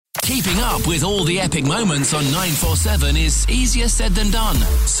Keeping up with all the epic moments on 947 is easier said than done.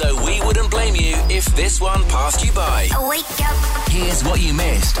 So we wouldn't blame you if this one passed you by. Wake up, Here's what you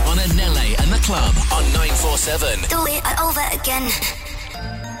missed on Anele and the Club on 947. do it all over again.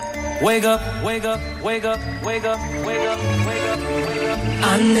 Wake up, wake up, wake up, wake up, wake up, wake up, wake up.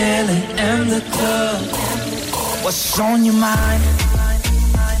 Anele and the Club. What's on your mind?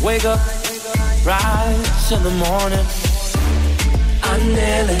 Wake up, rise in the morning.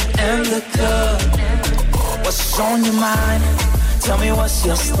 Anele and the Club. What's on your mind? Tell me what's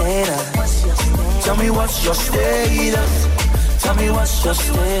your status. Tell me what's your status. Tell me what's your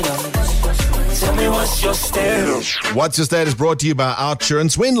status. Tell me what's your status. What's Your Status brought to you by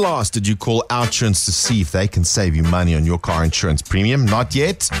Outsurance. When last did you call Outsurance to see if they can save you money on your car insurance premium? Not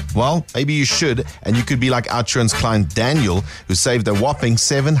yet? Well, maybe you should, and you could be like Outsurance client Daniel, who saved a whopping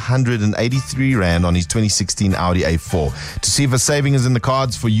 783 Rand on his 2016 Audi A4. To see if a saving is in the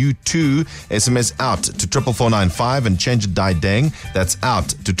cards for you too, SMS out to 44495 and change it Dang. That's out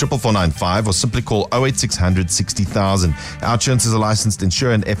to 44495 or simply call 08600 60,000. Outsurance is a licensed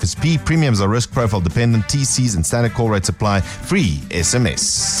insurer and FSP. Premiums are risk profile dependent. TCs and standard call rates apply. Free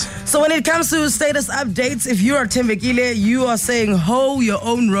SMS. So when it comes to status updates, if you are Tembekile, you are saying hoe your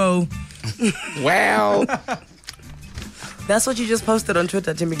own row. Well, That's what you just posted on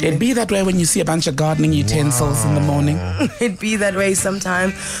Twitter, Tembekile. it'd be that way when you see a bunch of gardening utensils in the morning. It'd be that way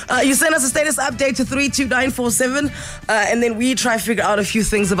sometime. You send us a status update to 32947, and then we try to figure out a few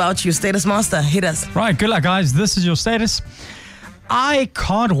things about you. Status Master, hit us. Right, good luck, guys. This is your status. I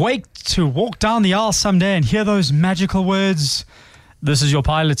can't wait to walk down the aisle someday and hear those magical words. This is your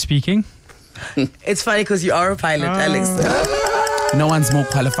pilot speaking. It's funny because you are a pilot, Alex. No one's more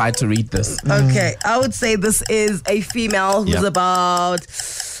qualified to read this. Okay, I would say this is a female who's Yep. about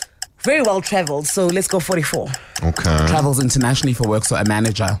very well traveled. So let's go 44. Okay. Travels internationally for work, so a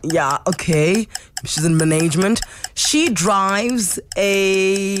manager. Yeah, okay. She's in management. She drives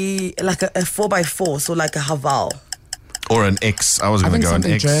a 4x4, so like a Haval. Or an X. I was I going to think go an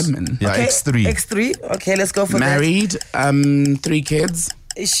something X. German. Yeah, Okay, X3. X3. Okay, let's go for Married, 3 kids.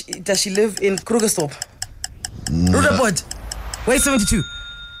 that. Does she live in Krugersdorp? Rudaport. Wait, 72.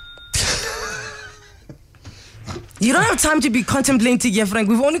 You don't have time to be contemplating here, Frank.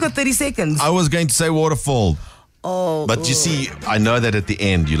 We've only got 30 seconds. I was going to say Waterfall. Oh. But you see, I know that at the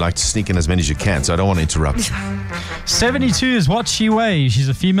end you like to sneak in as many as you can, so I don't want to interrupt you. 72 is what she weighs. She's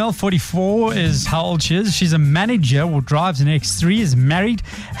a female. 44 is how old she is. She's a manager who drives an X3, is married,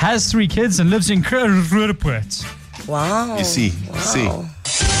 has 3 kids, and lives in Rudaport. Wow. You see.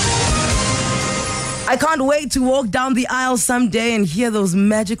 I can't wait to walk down the aisle someday and hear those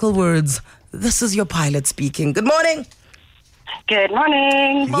magical words. This is your pilot speaking. Good morning. Good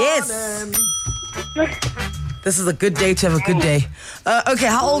morning. Yes. This is a good day to have a good day. Okay,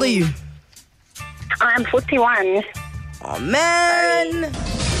 how old are you? I'm 41. Oh, man.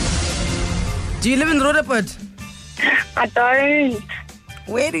 Do you live in Rudaport? I don't.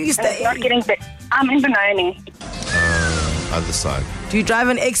 Where do you It's stay? not getting bit. I'm in Benoni. Other side. Do you drive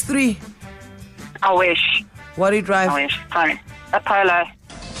an X3? I wish. What do you drive? I wish. Sorry. A Polo.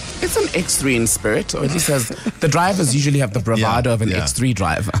 It's an X3 in spirit, or at least as the drivers usually have the bravado of an X3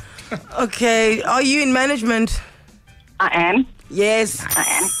 driver. Okay, are you in management? I am. Yes. I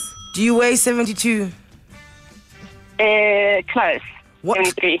am. Do you weigh 72? Close. What?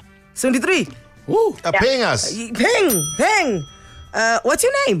 73. 73? Woo. Ping us. Ping. What's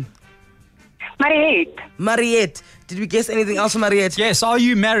your name? Mariette. Mariette. Did we guess anything else from Mariette? Yes, are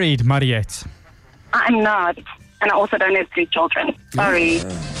you married, Mariette? I'm not. And I also don't have 3 children. Sorry.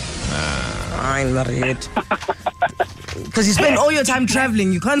 Fine, Mariette. Because you spend all your time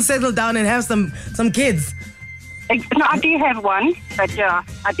traveling. You can't settle down and have some kids. No, I do have one, but yeah,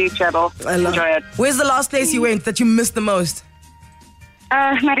 I do travel. Enjoy it. Where's the last place you went that you missed the most?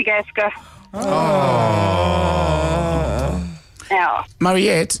 Madagascar. Yeah.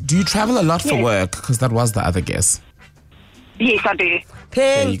 Mariette, do you travel a lot for Yes. work? Because that was the other guess. Yes, I do.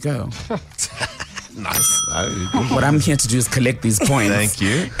 There you Ping. go. Nice. What I'm here to do is collect these points. Thank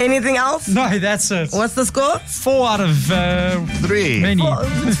you. Anything else? No, that's it. What's the score? 4 out of 3. many.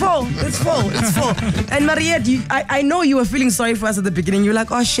 It's four. And Mariette, I know you were feeling sorry for us at the beginning. You were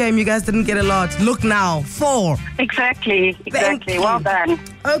like, oh, shame, you guys didn't get a lot. Look now, 4. Exactly. Thank you. Well done.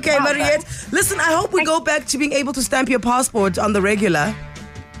 Okay, Well Mariette. Listen, I hope we go back to being able to stamp your passport on the regular.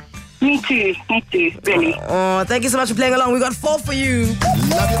 Me too, really. Oh, thank you so much for playing along. We got 4 for you.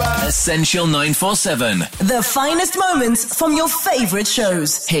 Essential 947. The finest moments from your favorite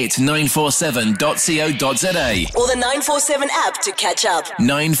shows. Hit 947.co.za. Or the 947 app to catch up.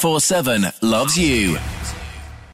 947 loves you.